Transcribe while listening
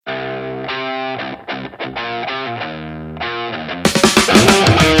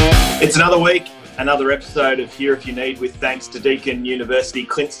It's another week, another episode of Here If You Need with thanks to Deakin University.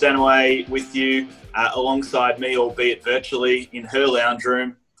 Clint Stanaway with you alongside me, albeit virtually, in her lounge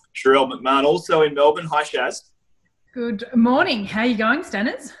room. Sherelle McMahon also in Melbourne. Hi, Shaz. Good morning. How are you going,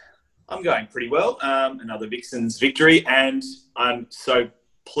 Stanners? I'm going pretty well. Another Vixens victory, and I'm so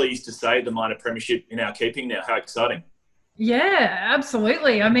pleased to say the minor premiership in our keeping now. How exciting. Yeah,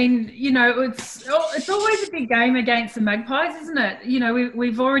 absolutely. I mean, you know, it's always a big game against the Magpies, isn't it? You know,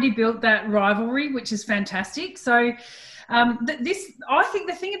 we've already built that rivalry, which is fantastic. So I think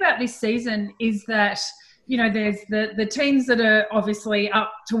the thing about this season is that, you know, there's the teams that are obviously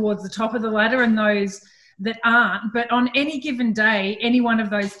up towards the top of the ladder and those that aren't. But on any given day, any one of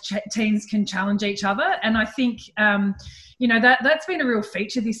those teams can challenge each other. And I think, you know, that's been a real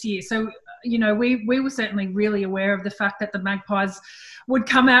feature this year. So, you know, we were certainly really aware of the fact that the Magpies would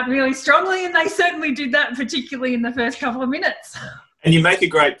come out really strongly, and they certainly did that, particularly in the first couple of minutes. And you make a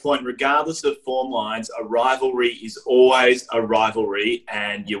great point. Regardless of form lines, a rivalry is always a rivalry,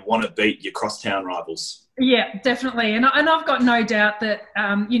 and you want to beat your crosstown rivals. Yeah, definitely. And I've got no doubt that,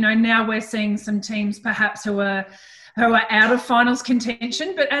 you know, now we're seeing some teams perhaps who are out of finals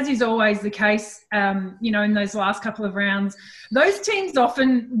contention. But as is always the case, you know, in those last couple of rounds, those teams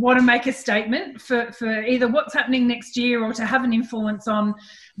often want to make a statement for either what's happening next year or to have an influence on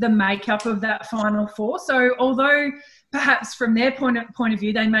the makeup of that Final Four. So although perhaps from their point of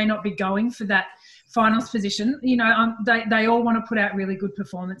view, they may not be going for that finals position, you know, they all want to put out really good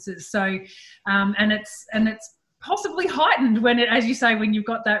performances. So, and it's possibly heightened when as you say, when you've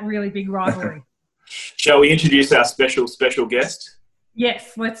got that really big rivalry. Shall we introduce our special guest?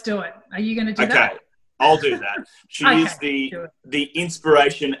 Yes, let's do it. Are you going to do that? Okay, I'll do that. She is the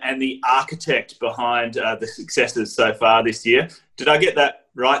inspiration and the architect behind the successes so far this year. Did I get that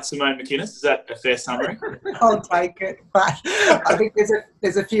right, Simone McInnes? Is that a fair summary? I'll take it. But I think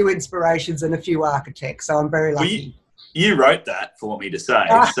there's a few inspirations and a few architects, so I'm very lucky. You wrote that for me to say.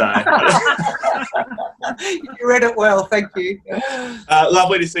 So. You read it well, thank you.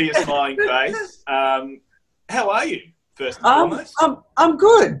 Lovely to see your smiling face. How are you, first and foremost? I'm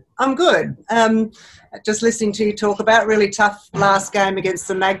good. Just listening to you talk about really tough last game against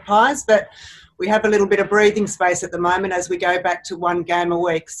the Magpies, but we have a little bit of breathing space at the moment as we go back to one game a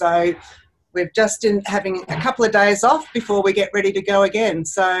week. So we're just having a couple of days off before we get ready to go again.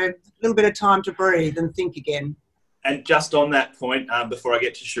 So a little bit of time to breathe and think again. And just on that point, before I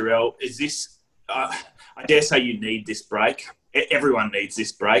get to Sherelle, is this, I dare say you need this break. Everyone needs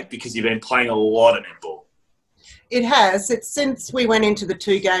this break because you've been playing a lot of netball. It has. It's since we went into the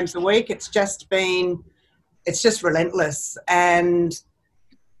 2 games a week, it's just relentless. And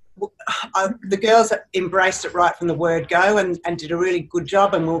the girls embraced it right from the word go and did a really good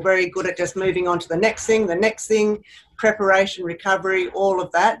job, and we're very good at just moving on to the next thing, preparation, recovery, all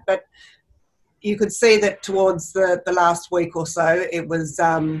of that. But you could see that towards the last week or so, it was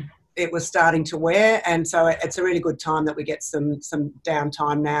starting to wear, and so it's a really good time that we get some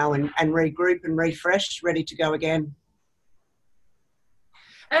downtime now and regroup and refresh, ready to go again.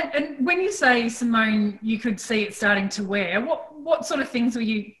 And when you say, Simone, you could see it starting to wear, what sort of things were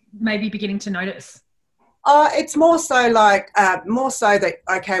you maybe beginning to notice? It's more so that,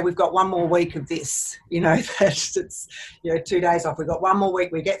 okay, we've got one more week of this, you know, that it's, you know, 2 days off. We've got one more week.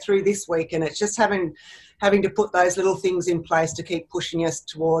 We get through this week, and it's just having to put those little things in place to keep pushing us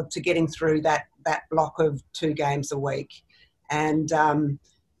to getting through that block of 2 games a week. And,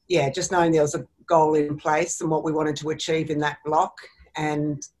 just knowing there was a goal in place and what we wanted to achieve in that block.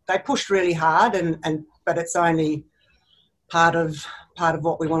 And they pushed really hard, but it's only part of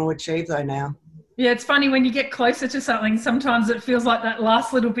what we want to achieve though now. Yeah, it's funny when you get closer to something, sometimes it feels like that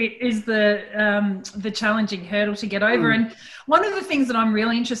last little bit is the challenging hurdle to get over. And one of the things that I'm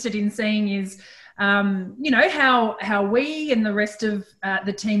really interested in seeing is, you know, how we and the rest of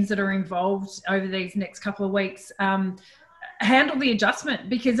the teams that are involved over these next couple of weeks handle the adjustment.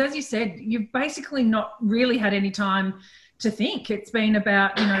 Because as you said, you've basically not really had any time to think. It's been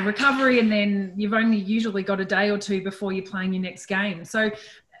about, you know, recovery, and then you've only usually got a day or 2 before you're playing your next game. So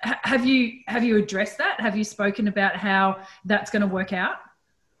have you addressed that? Have you spoken about how that's going to work out?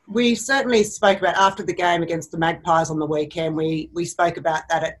 We certainly spoke about after the game against the Magpies on the weekend. We spoke about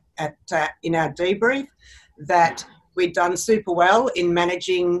that in our debrief, that we'd done super well in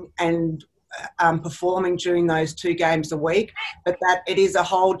managing and performing during those 2 games a week, but that it is a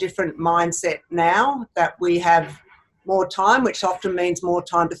whole different mindset now that we have more time, which often means more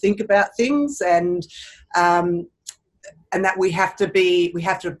time to think about things, and that we have to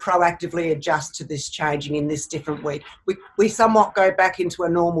proactively adjust to this changing in this different week. We somewhat go back into a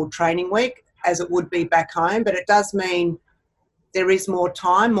normal training week as it would be back home, but it does mean there is more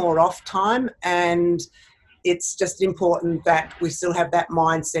time, more off time, and it's just important that we still have that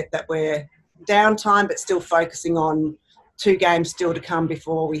mindset that we're downtime but still focusing on 2 games still to come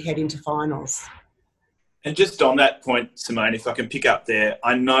before we head into finals. And just on that point, Simone, if I can pick up there,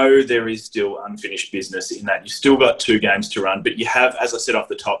 I know there is still unfinished business in that you've still got 2 games to run, but you have, as I said off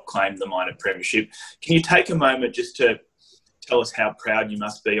the top, claimed the minor premiership. Can you take a moment just to tell us how proud you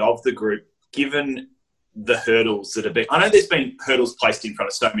must be of the group, given the hurdles that have been... I know there's been hurdles placed in front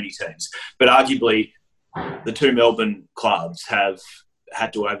of so many teams, but arguably the 2 Melbourne clubs have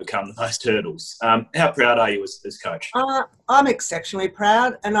had to overcome the most hurdles. How proud are you as coach? I'm exceptionally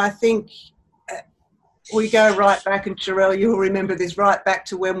proud, and I think we go right back, and Sharelle, you'll remember this, right back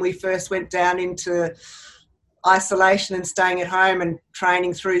to when we first went down into isolation and staying at home and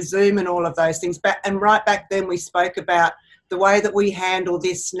training through Zoom and all of those things. And right back then we spoke about the way that we handle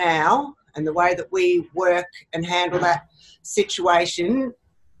this now and the way that we work and handle that situation.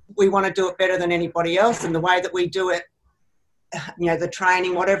 We want to do it better than anybody else, and the way that we do it, you know, the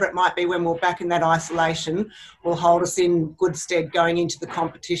training, whatever it might be when we're back in that isolation, will hold us in good stead going into the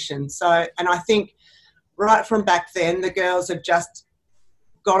competition. So, and I think right from back then, the girls have just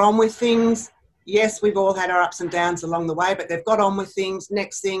got on with things. Yes, we've all had our ups and downs along the way, but they've got on with things.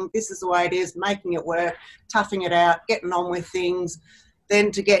 Next thing, this is the way it is, making it work, toughing it out, getting on with things.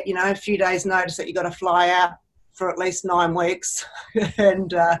 Then to get, you know, a few days' notice that you've got to fly out for at least 9 weeks and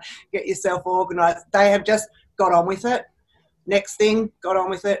get yourself organised. They have just got on with it. Next thing, got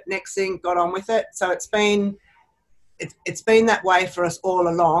on with it. Next thing, got on with it. So it's been that way for us all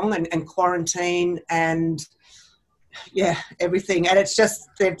along, and quarantine and, yeah, everything. And it's just,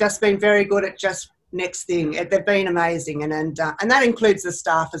 they've just been very good at just next thing. They've been amazing. And that includes the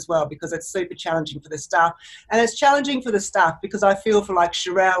staff as well, because it's super challenging for the staff. And it's challenging for the staff because I feel for like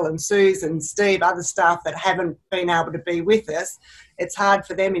Sharelle and Suze and Steve, other staff that haven't been able to be with us, it's hard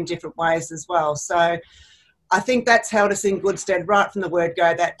for them in different ways as well. So I think that's held us in good stead right from the word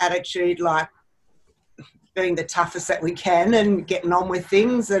go, that attitude, like being the toughest that we can and getting on with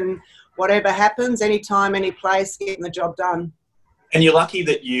things, and whatever happens, anytime, any place, getting the job done. And you're lucky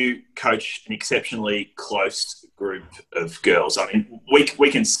that you coach an exceptionally close group of girls. I mean,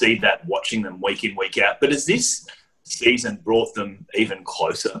 we can see that watching them week in, week out. But has this season brought them even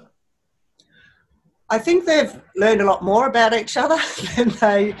closer? I think they've learned a lot more about each other than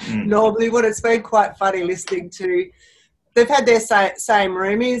they normally would. It's been quite funny listening to... They've had their same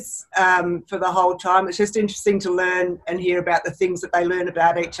roomies for the whole time. It's just interesting to learn and hear about the things that they learn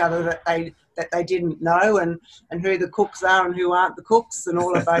about each other that they didn't know, and who the cooks are and who aren't the cooks and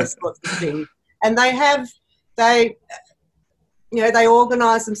all of those sorts of things. And they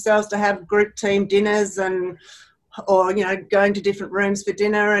organise themselves to have group team dinners or going to different rooms for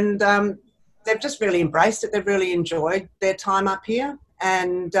dinner, and they've just really embraced it. They've really enjoyed their time up here,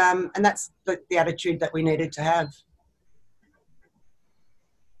 and that's the attitude that we needed to have.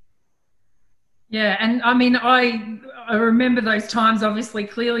 Yeah, and I mean, I remember those times, obviously,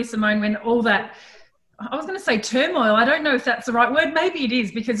 clearly, Simone, when all that, I was going to say turmoil, I don't know if that's the right word, maybe it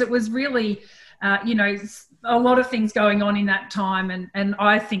is, because it was really, a lot of things going on in that time, and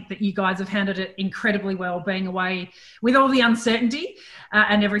I think that you guys have handled it incredibly well, being away with all the uncertainty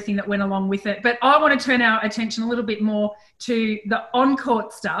and everything that went along with it. But I want to turn our attention a little bit more to the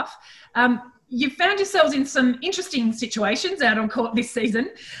on-court stuff. You've found yourselves in some interesting situations out on court this season,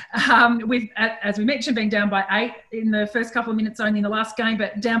 with, as we mentioned, being down by 8 in the first couple of minutes only in the last game,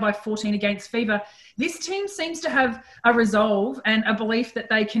 but down by 14 against Fever. This team seems to have a resolve and a belief that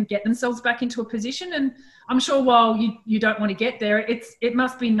they can get themselves back into a position. And I'm sure while you don't want to get there, it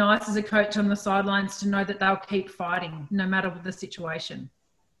must be nice as a coach on the sidelines to know that they'll keep fighting no matter the situation.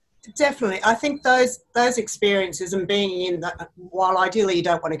 Definitely. I think those experiences and being in that, while ideally you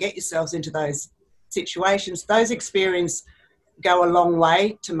don't want to get yourselves into those situations, those experiences go a long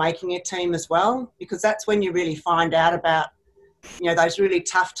way to making a team as well, because that's when you really find out about, those really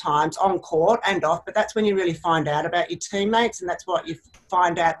tough times on court and off, but that's when you really find out about your teammates, and that's what you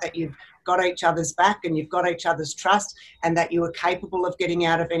find out, that you've got each other's back and you've got each other's trust, and that you are capable of getting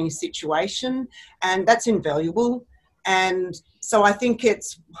out of any situation, and that's invaluable. And so I think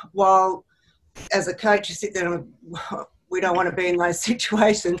it's, while as a coach you sit there and we don't want to be in those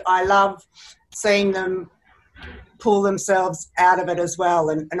situations, I love seeing them pull themselves out of it as well,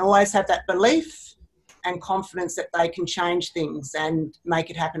 and always have that belief and confidence that they can change things and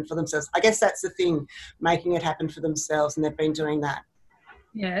make it happen for themselves. I guess that's the thing, making it happen for themselves, and they've been doing that.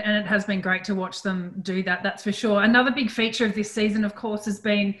 Yeah, and it has been great to watch them do that, that's for sure. Another big feature of this season, of course, has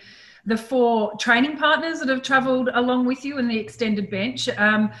been the 4 training partners that have travelled along with you in the extended bench.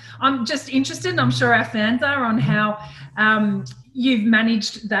 I'm just interested, and I'm sure our fans are, on how you've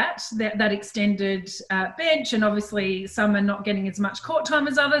managed that extended bench, and obviously some are not getting as much court time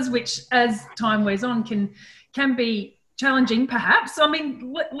as others, which as time wears on can be challenging perhaps. I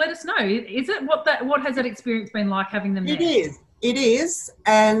mean, let us know, is it what has that experience been like having them there? It is,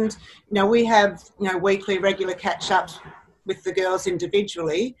 and we have weekly regular catch-ups with the girls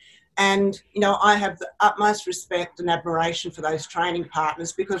individually, and I have the utmost respect and admiration for those training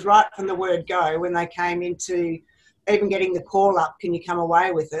partners, because right from the word go, when they came into even getting the call up, can you come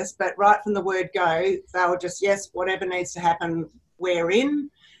away with us, but right from the word go, they were just, yes, whatever needs to happen, we're in,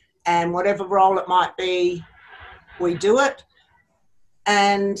 and whatever role it might be, we do it.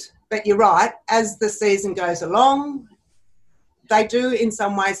 But you're right, as the season goes along, they do in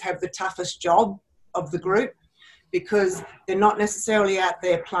some ways have the toughest job of the group, because they're not necessarily out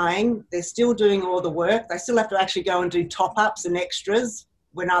there playing. They're still doing all the work. They still have to actually go and do top-ups and extras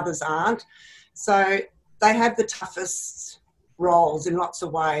when others aren't. So they have the toughest roles in lots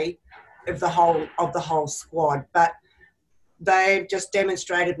of ways of the whole squad. But they've just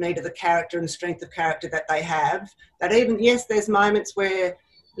demonstrated me to the character and strength of character that they have. That even, yes, there's moments where,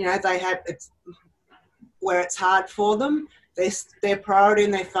 where it's hard for them. Their priority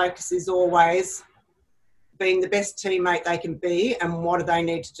and their focus is always being the best teammate they can be, and what do they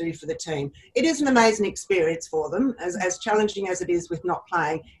need to do for the team. It is an amazing experience for them, as challenging as it is with not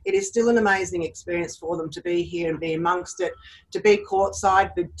playing. It is still an amazing experience for them to be here and be amongst it, to be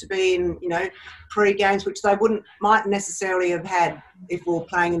courtside, to be in pre-games, which they might necessarily have had if we were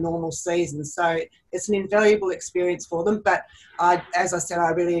playing a normal season. So it's an invaluable experience for them. But as I said, I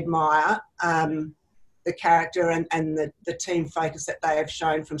really admire the character and the team focus that they have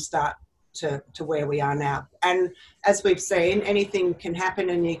shown from start to where we are now. And as we've seen, anything can happen,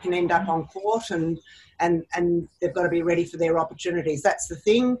 and you can end up on court, and they've got to be ready for their opportunities. That's the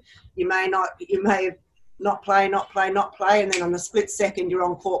thing. You may not play, and then on the split second you're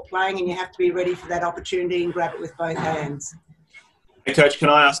on court playing, and you have to be ready for that opportunity and grab it with both hands. Hey, Coach, can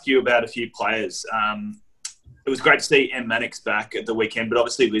I ask you about a few players? It was great to see Em Mannix back at the weekend, but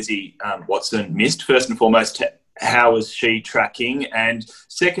obviously Lizzie Watson missed. First and foremost, how was she tracking? And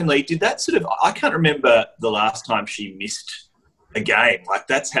secondly, did that I can't remember the last time she missed a game. Like,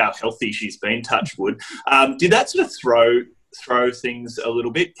 that's how healthy she's been, touch wood. Did that sort of throw things a little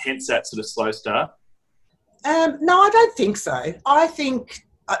bit, hence that sort of slow start? No, I don't think so. I think,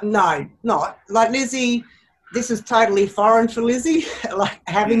 no, not. Like Lizzie, this is totally foreign for Lizzie, like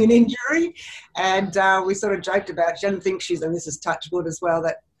having an injury. And we sort of joked about, she doesn't think and this is touch wood as well,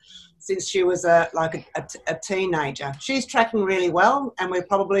 that since she was a teenager. She's tracking really well, and we're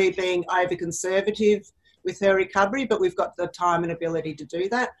probably being over-conservative with her recovery, but we've got the time and ability to do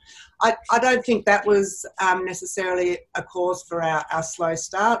that. I don't think that was necessarily a cause for our slow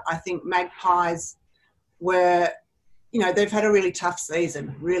start. I think Magpies were, they've had a really tough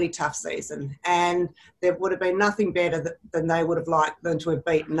season, and there would have been nothing better than they would have liked than to have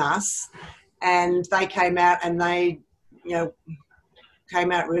beaten us. And they came out and they,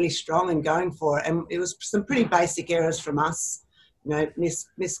 came out really strong and going for it. And it was some pretty basic errors from us,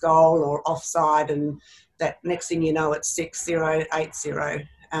 miss goal or offside, and that next thing you know, it's 6-0,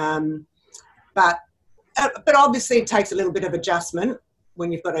 8-0. But obviously it takes a little bit of adjustment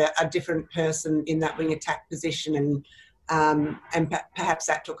when you've got a different person in that wing attack position, and perhaps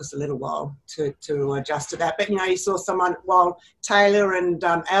that took us a little while to adjust to that. But, you saw someone, while Taylor and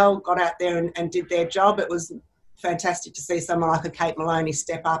Al got out there and did their job, it was fantastic to see someone like a Kate Maloney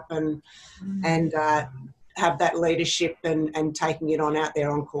step up and have that leadership and taking it on out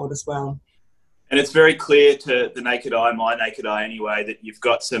there on court as well. And it's very clear to the naked eye, my naked eye anyway, that you've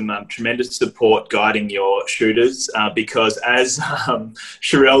got some tremendous support guiding your shooters, because as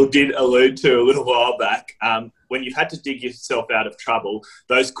Sherelle did allude to a little while back, when you've had to dig yourself out of trouble,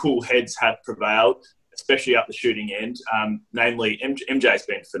 those cool heads have prevailed, especially up the shooting end. Namely, MJ's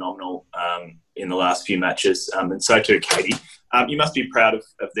been phenomenal in the last few matches, and so too Katie. You must be proud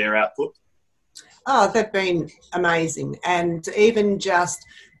of their output. Oh, they've been amazing. And even just,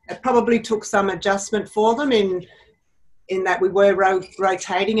 it probably took some adjustment for them in that we were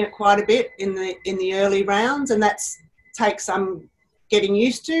rotating it quite a bit in the early rounds, and that's takes some getting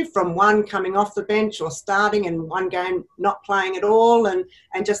used to, from one coming off the bench or starting and one game not playing at all, and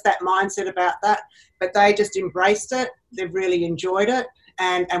just that mindset about that. But they just embraced it. They've really enjoyed it,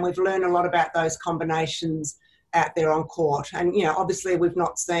 and we've learned a lot about those combinations out there on court. And, obviously we've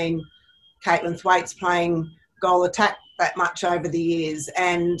not seen Caitlin Thwaites playing goal attack that much over the years,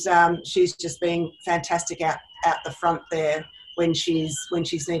 and she's just been fantastic out the front there when she's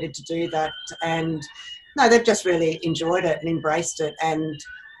needed to do that. And no, they've just really enjoyed it and embraced it, and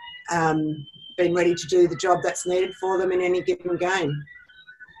been ready to do the job that's needed for them in any given game.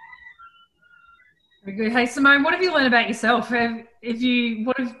 Very good. Hey, Simone, what have you learned about yourself? What have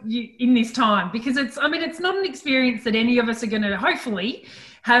you in this time? Because it's not an experience that any of us are going to hopefully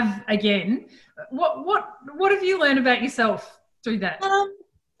have again. What have you learned about yourself through that?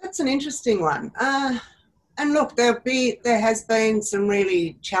 That's an interesting one. And look, there has been some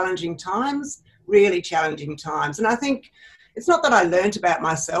really challenging times. And I think it's not that I learnt about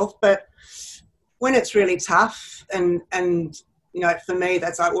myself, but when it's really tough and for me,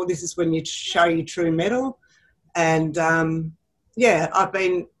 that's like, well, this is when you show your true mettle. And I've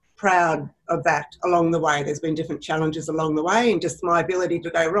been proud of that along the way. There's been different challenges along the way, and just my ability to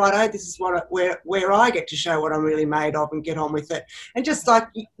go, right, this is where I get to show what I'm really made of and get on with it. And just like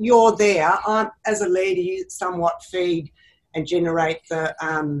you're there, as a leader, you somewhat feed and generate the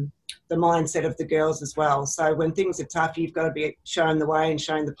mindset of the girls as well. So when things are tough, you've got to be showing the way and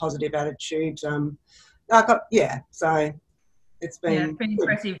showing the positive attitude. So it's been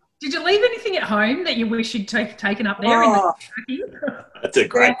impressive. Did you leave anything at home that you wish you'd taken up there? That's a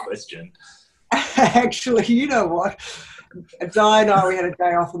great question. Actually, you know what? Di and I, we had a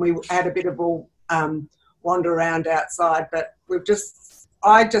day off and we had a bit of a wander around outside, but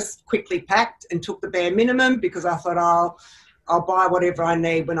I just quickly packed and took the bare minimum because I thought I'll buy whatever I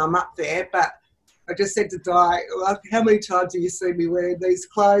need when I'm up there. But I just said to Di, how many times have you seen me wearing these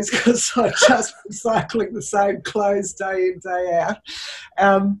clothes? Because I just been cycling the same clothes day in, day out.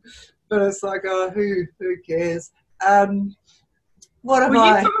 But it's like, who cares? You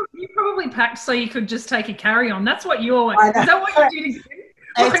probably packed so you could just take a carry-on. That's what you're. Is that what you did?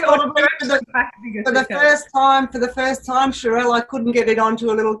 For the first time, Sherelle, I couldn't get it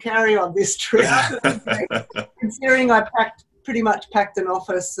onto a little carry-on this trip. Considering I pretty much packed an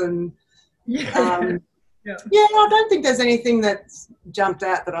office and. I don't think there's anything that's jumped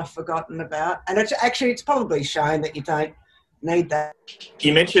out that I've forgotten about. And it's probably shown that you don't need that.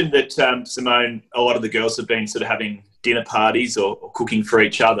 You mentioned that, Simone, a lot of the girls have been sort of having dinner parties or cooking for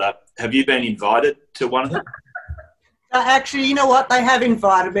each other. Have you been invited to one of them? Actually, you know what? They have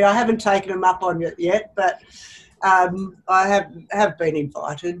invited me. I haven't taken them up on it yet, but I have been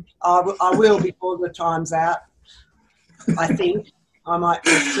invited. I will before the time's out, I think. I might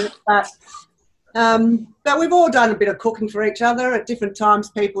miss it, but we've all done a bit of cooking for each other at different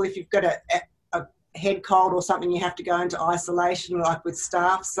times. People, if you've got a head cold or something, you have to go into isolation, like with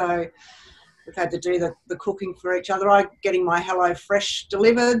staff. So we've had to do the cooking for each other. I'm getting my Hello Fresh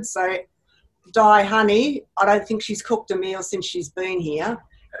delivered. So Di Honey, I don't think she's cooked a meal since she's been here.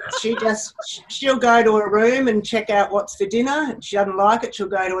 She'll go to a room and check out what's for dinner. If she doesn't like it, she'll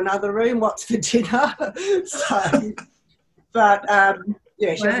go to another room. What's for dinner? She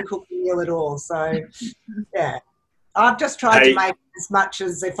hasn't cooked a meal at all. So, yeah. I've just tried to make as much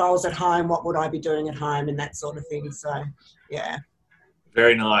as if I was at home, what would I be doing at home and that sort of thing. So, yeah.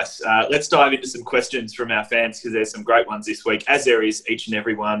 Very nice. Let's dive into some questions from our fans because there's some great ones this week, as there is each and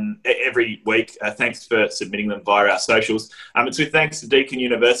every week. Thanks for submitting them via our socials. It's with thanks to Deakin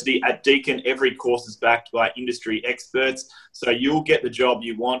University. At Deakin, every course is backed by industry experts, so you'll get the job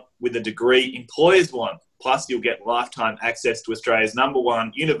you want with a degree employers want. Plus, you'll get lifetime access to Australia's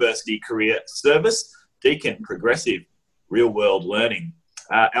 #1 university career service, Deakin Progressive Real-World Learning.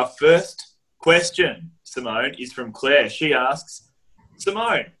 Our first question, Simone, is from Claire. She asks,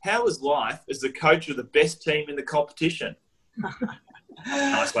 Simone, how was life as the coach of the best team in the competition?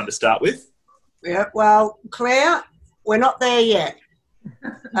 Nice one to start with. Yeah, well, Claire, we're not there yet.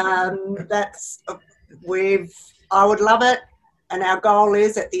 I would love it. And our goal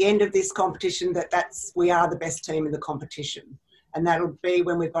is at the end of this competition we are the best team in the competition. And that'll be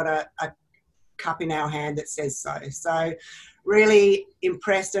when we've got a cup in our hand that says so. So really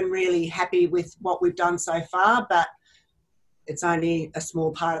impressed and really happy with what we've done so far, but it's only a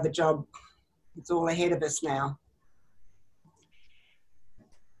small part of the job. It's all ahead of us now.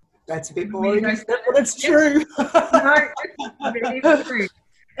 That's a bit boring, isn't it? But it's true. No, it's true.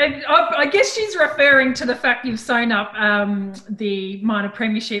 And I guess she's referring to the fact you've sewn up the minor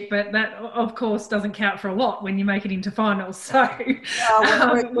premiership, but that, of course, doesn't count for a lot when you make it into finals. So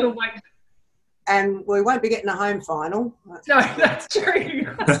we'll wait. And we won't be getting a home final. No, that's true.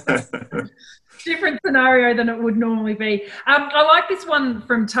 Different scenario than it would normally be. I like this one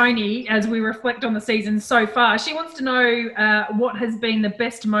from Tony as we reflect on the season so far. She wants to know what has been the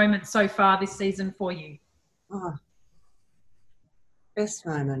best moment so far this season for you. Oh, best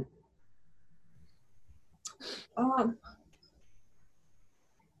moment.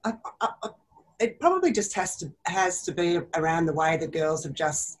 It probably just has to be around the way the girls have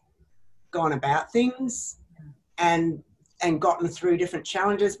just gone about things and and gotten through different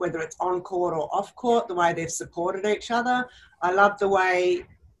challenges, whether it's on court or off court, the way they've supported each other. I love the way,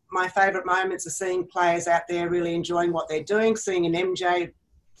 my favourite moments are seeing players out there really enjoying what they're doing, seeing an MJ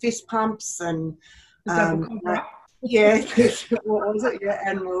fist pumps and yeah, what was it? Yeah,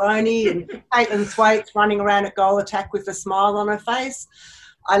 and Maloney and Caitlin Thwaites running around at goal attack with a smile on her face.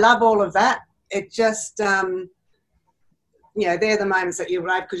 I love all of that. It just, they're the moments that you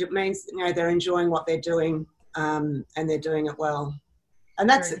rave because it means, they're enjoying what they're doing and they're doing it well. And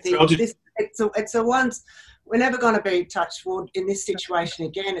that's the thing. It's a once, we're never going to be touch wood in this situation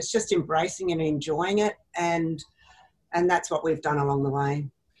again. It's just embracing and enjoying it. And that's what we've done along the way.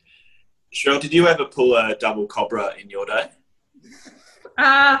 Cheryl, did you ever pull a double cobra in your day?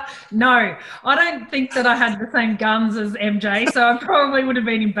 No, I don't think that I had the same guns as MJ, so I probably would have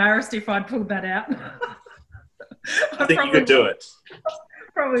been embarrassed if I'd pulled that out. I think you could do it.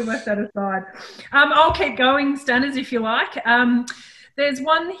 Probably left that aside. I'll keep going, Stanners, if you like. There's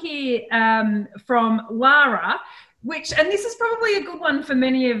one here from Lara, and this is probably a good one for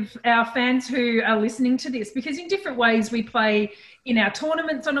many of our fans who are listening to this, because in different ways we play in our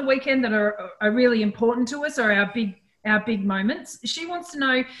tournaments on a weekend that are really important to us, or our big moments. She wants to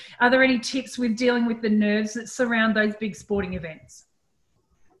know, are there any tips with dealing with the nerves that surround those big sporting events?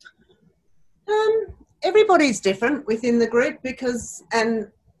 Everybody's different within the group and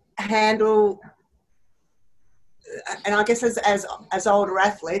I guess as older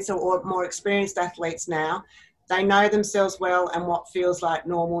athletes or more experienced athletes now, they know themselves well and what feels like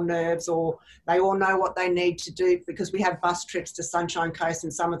normal nerves, or they all know what they need to do, because we have bus trips to Sunshine Coast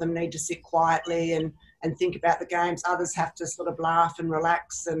and some of them need to sit quietly and think about the games. Others have to sort of laugh and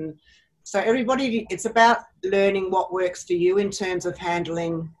relax. And so everybody, it's about learning what works for you in terms of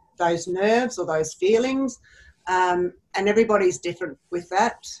handling those nerves or those feelings. And everybody's different with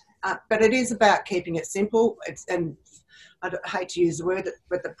that. But it is about keeping it simple. And I hate to use the word,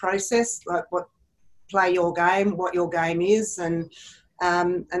 but the process, like play your game, what your game is. And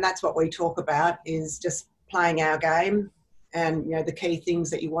that's what we talk about, is just playing our game and, the key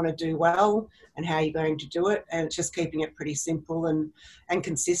things that you want to do well and how you're going to do it. And it's just keeping it pretty simple and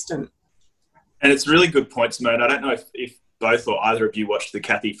consistent. And it's really good point, Simone. I don't know if both or either of you watched the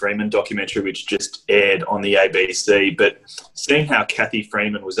Cathy Freeman documentary, which just aired on the ABC, but seeing how Cathy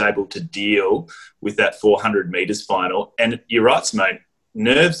Freeman was able to deal with that 400 metres final, and you're right, Simone,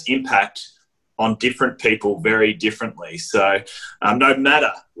 nerves impact on different people very differently. So no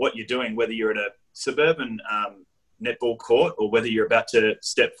matter what you're doing, whether you're at a suburban netball court or whether you're about to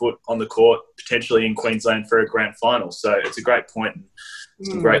step foot on the court, potentially in Queensland for a grand final. So it's a great point and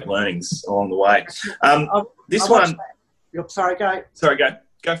some great learnings along the way. Sorry, go. Sorry, go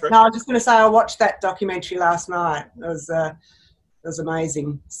for it. No, I was just going to say I watched that documentary last night. It was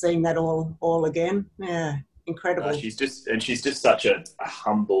amazing seeing that all again. Yeah, incredible. She's just such a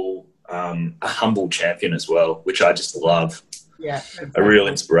humble champion as well, which I just love. Yeah, exactly. A real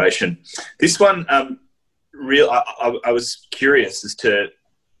inspiration. This one, I was curious as to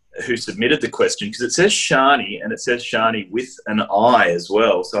who submitted the question, because it says Shani, and it says Shani with an I as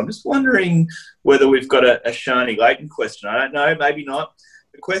well. So I'm just wondering whether we've got a Shani Layton question. I don't know, maybe not.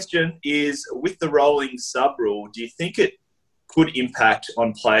 The question is, with the rolling sub rule, do you think it could impact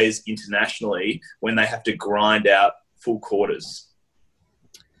on players internationally when they have to grind out full quarters?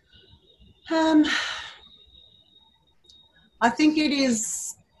 I think it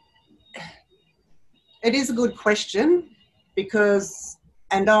is a good question, because,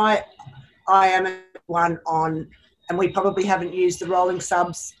 and I am one on, and we probably haven't used the rolling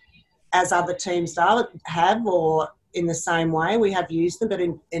subs as other teams have, or in the same way. We have used them, but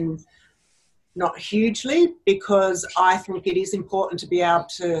in not hugely, because I think it is important to be able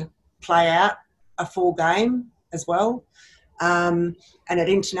to play out a full game as well. And at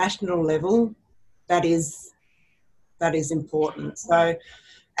international level, that is important. So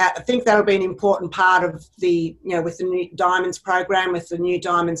I think that'll be an important part of the, with the new Diamonds program, with the new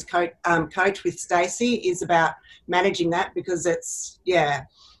Diamonds coach with Stacey, is about managing that, because it's, you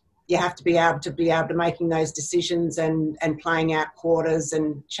have to be able to making those decisions and playing out quarters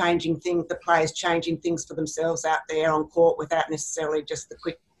and changing things, the players changing things for themselves out there on court without necessarily just the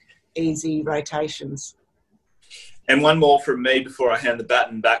quick, easy rotations. And one more from me before I hand the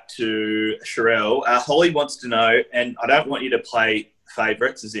baton back to Sherelle. Holly wants to know, and I don't want you to play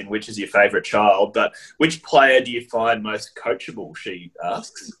favourites, as in which is your favourite child, but which player do you find most coachable, she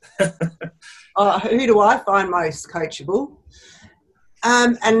asks. Who do I find most coachable?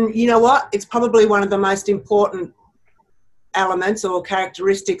 And you know what? It's probably one of the most important elements or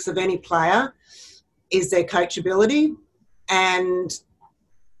characteristics of any player is their coachability, and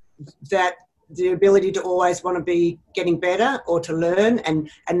that the ability to always want to be getting better or to learn and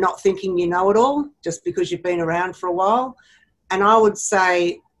not thinking you know it all just because you've been around for a while. And I would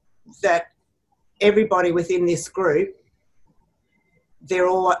say that everybody within this group, they're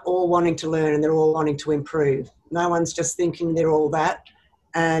all wanting to learn and they're all wanting to improve. No one's just thinking they're all that.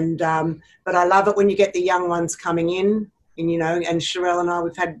 And but I love it when you get the young ones coming in. And, you know, and Sherelle and I,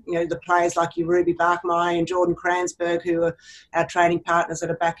 we've had, you know, the players like you, Ruby Barkmeyer and Jordan Kransberg, who are our training partners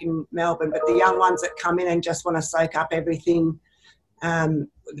that are back in Melbourne. But the young ones that come in and just want to soak up everything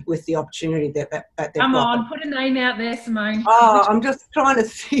with the opportunity that they've Come got. on, put a name out there, Simone. Oh, I'm just trying to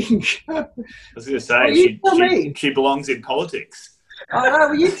think. I was going to say, she belongs in politics. I know,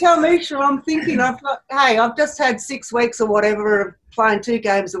 well, you tell me, Sherelle. I'm thinking, I've just had 6 weeks or whatever of playing 2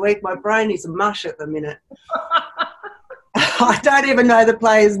 games a week. My brain is mush at the minute. I don't even know the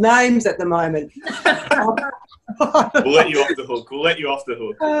players' names at the moment. We'll let you off the hook.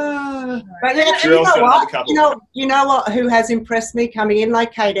 But yeah, you know what? Who has impressed me coming in?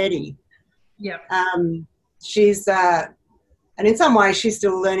 Like Kate Eddy. Yeah. She's and in some ways she's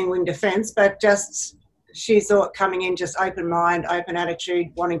still learning wing defence, but just she's coming in just open mind, open attitude,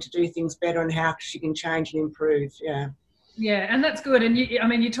 wanting to do things better and how she can change and improve. Yeah. Yeah, and that's good. And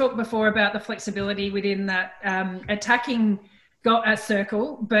you talked before about the flexibility within that attacking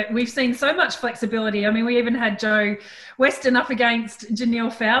circle, but we've seen so much flexibility. I mean, we even had Jo Weston up against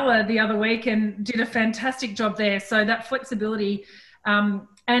Janelle Fowler the other week and did a fantastic job there. So that flexibility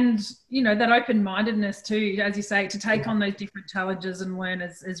and, you know, that open-mindedness too, as you say, to take on those different challenges and learn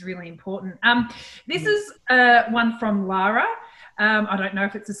is really important. This is one from Lara. I don't know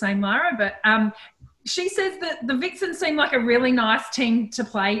if it's the same Lara, but she says that the Vixens seem like a really nice team to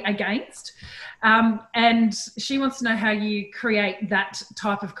play against. And she wants to know how you create that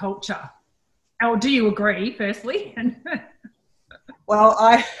type of culture. Or do you agree, firstly?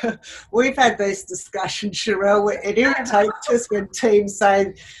 Well, we've had this discussion, Sherelle. It irritates us when teams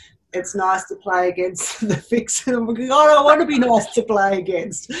say it's nice to play against the Vixens. I don't want to be nice to play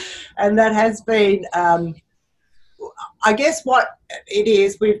against. And that has been, I guess what it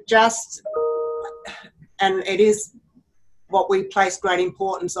is, we've just, and it is what we place great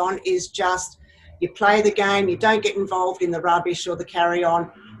importance on, is just you play the game, you don't get involved in the rubbish or the carry-on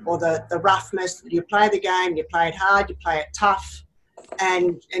or the roughness. You play the game, you play it hard, you play it tough,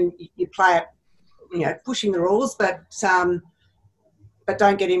 and you play it, you know, pushing the rules, but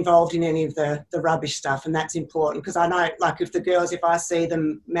don't get involved in any of the rubbish stuff. And that's important because I know, like, if the girls, if I see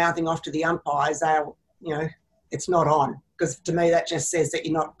them mouthing off to the umpires, they'll, you know, it's not on, because to me that just says that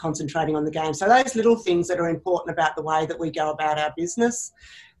you're not concentrating on the game. So those little things that are important about the way that we go about our business.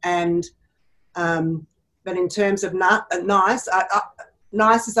 And but in terms of nice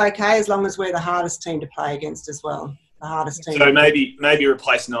is okay as long as we're the hardest team to play against as well. The hardest team. So maybe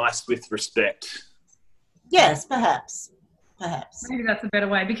replace nice with respect. Yes, perhaps. Maybe that's a better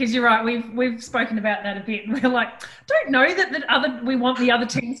way, because you're right. We've spoken about that a bit, and we're like, don't know that we want the other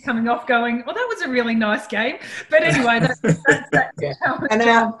teams coming off going, oh, that was a really nice game. But anyway, that's yeah. And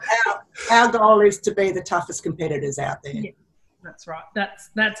our goal is to be the toughest competitors out there. Yeah, that's right.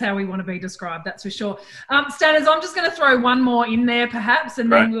 That's how we want to be described. That's for sure. Stanners, I'm just going to throw one more in there, perhaps,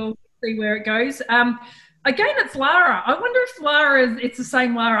 and then we'll see where it goes. Again, it's Lara. I wonder if it's the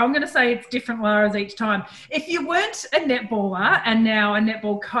same Lara. I'm going to say it's different Laras each time. If you weren't a netballer and now a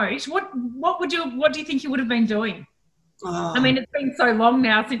netball coach, what do you think you would have been doing? I mean, it's been so long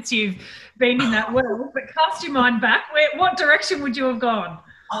now since you've been in that world, but cast your mind back. What direction would you have gone?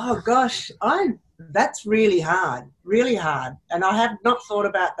 Oh gosh, that's really hard, and I have not thought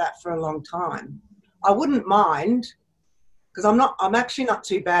about that for a long time. I wouldn't mind. Because I'm actually not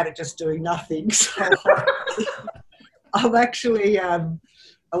too bad at just doing nothing. So I'm actually, I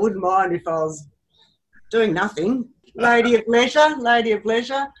wouldn't mind if I was doing nothing. Lady of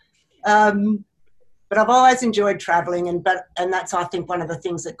leisure. But I've always enjoyed travelling, and that's, I think, one of the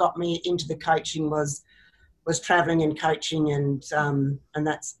things that got me into the coaching was travelling and coaching, and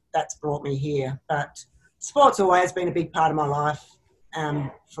that's brought me here. But sport's always been a big part of my life.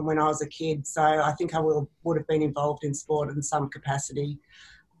 From when I was a kid, so I think I would have been involved in sport in some capacity.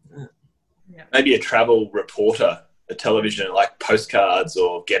 Maybe a travel reporter, a television, like postcards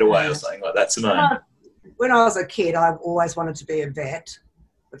or Getaway or something like that, Simone. When I was a kid, I always wanted to be a vet,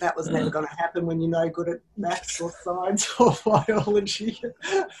 but that was never going to happen when you're no good at maths or science or biology.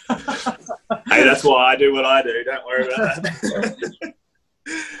 Hey, that's why I do what I do. Don't worry about that.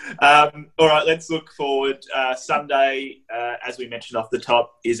 All right, let's look forward. Sunday, as we mentioned off the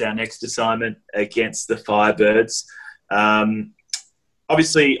top, is our next assignment against the Firebirds.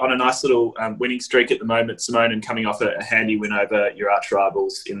 Obviously, on a nice little winning streak at the moment, Simone, and coming off a handy win over your arch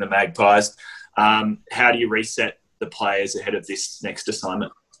rivals in the Magpies. How do you reset the players ahead of this next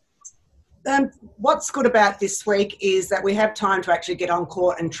assignment? What's good about this week is that we have time to actually get on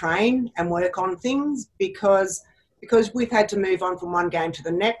court and train and work on things because we've had to move on from one game to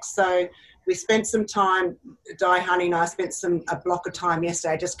the next. So we spent some time, Honey and I spent a block of time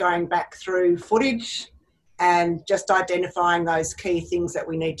yesterday just going back through footage and just identifying those key things that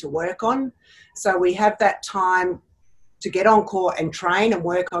we need to work on. So we have that time to get on court and train and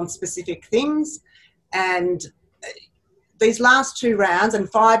work on specific things. And these last 2 rounds,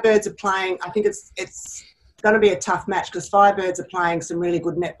 and Firebirds are playing, I think it's going to be a tough match because Firebirds are playing some really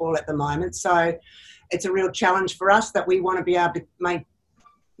good netball at the moment. So it's a real challenge for us that we want to be able to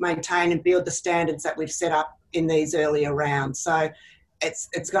maintain and build the standards that we've set up in these earlier rounds. So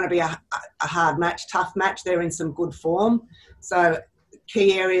it's going to be a hard match, tough match. They're in some good form. So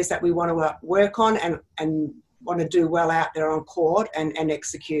key areas that we want to work on and want to do well out there on court and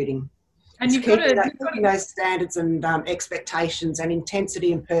executing. And you've got keeping those standards and expectations and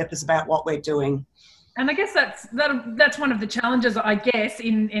intensity and purpose about what we're doing. And I guess that's one of the challenges, I guess,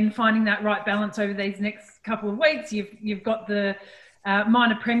 in finding that right balance over these next couple of weeks. You've got the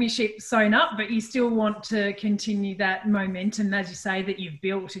minor premiership sewn up, but you still want to continue that momentum, as you say, that you've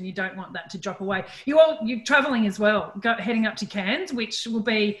built, and you don't want that to drop away. You're travelling as well, heading up to Cairns, which will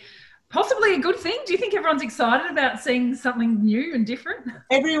be possibly a good thing. Do you think everyone's excited about seeing something new and different?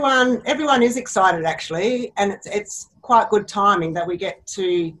 Everyone is excited, actually, and it's quite good timing that we get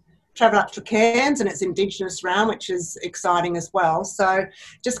to travel up to Cairns, and it's Indigenous round, which is exciting as well. So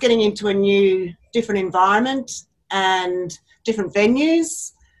just getting into a new, different environment and different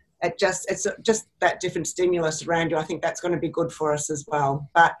venues, it's just that different stimulus around you. I think that's going to be good for us as well.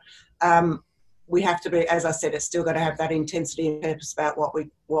 But we have to be, as I said, it's still got to have that intensity and purpose about what we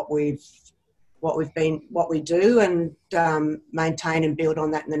do, and maintain and build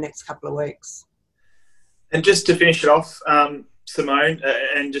on that in the next couple of weeks. And just to finish it off, Simone,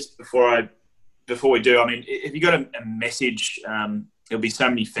 and just before we do, I mean, have you got a message? There'll be so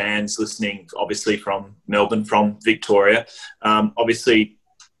many fans listening, obviously from Melbourne, from Victoria. Obviously,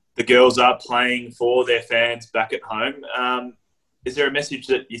 the girls are playing for their fans back at home. Is there a message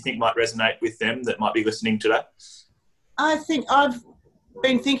that you think might resonate with them that might be listening to that? I think I've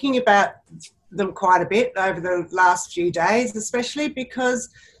been thinking about them quite a bit over the last few days, especially because,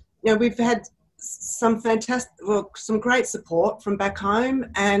 we've had some great support from back home,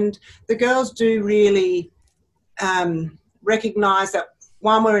 and the girls do really recognise that,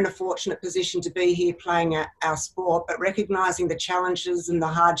 one, we're in a fortunate position to be here playing our sport, but recognising the challenges and the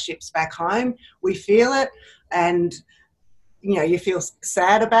hardships back home. We feel it, and you feel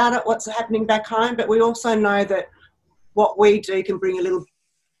sad about it, what's happening back home, but we also know that what we do can bring a little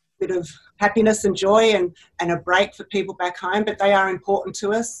bit of happiness and joy and a break for people back home, but they are important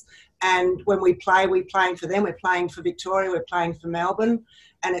to us. And when we play, we're playing for them, we're playing for Victoria, we're playing for Melbourne,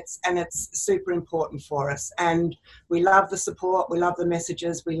 and it's super important for us. And we love the support, we love the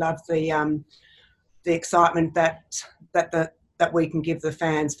messages, we love the excitement that we can give the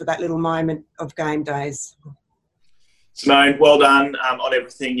fans for that little moment of game days. Simone, well done on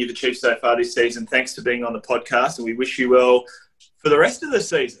everything you've achieved so far this season. Thanks for being on the podcast, and we wish you well for the rest of the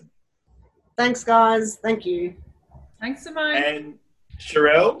season. Thanks, guys. Thank you. Thanks, Simone. And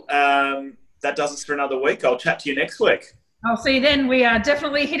Sharelle, that does us for another week. I'll chat to you next week. I'll see you then. We are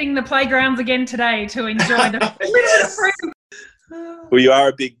definitely hitting the playgrounds again today to enjoy the little freedom. Well, you are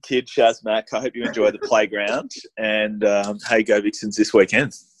a big kid, Shaz Mac. I hope you enjoy the playground. And hey, go Vixens this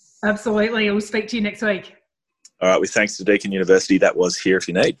weekend. Absolutely. We'll speak to you next week. All right, with thanks to Deakin University, that was Here If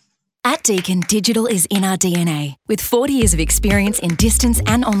You Need. At Deakin, digital is in our DNA. With 40 years of experience in distance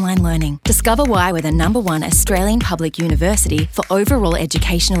and online learning, discover why we're the #1 Australian public university for overall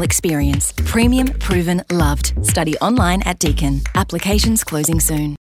educational experience. Premium, proven, loved. Study online at Deakin. Applications closing soon.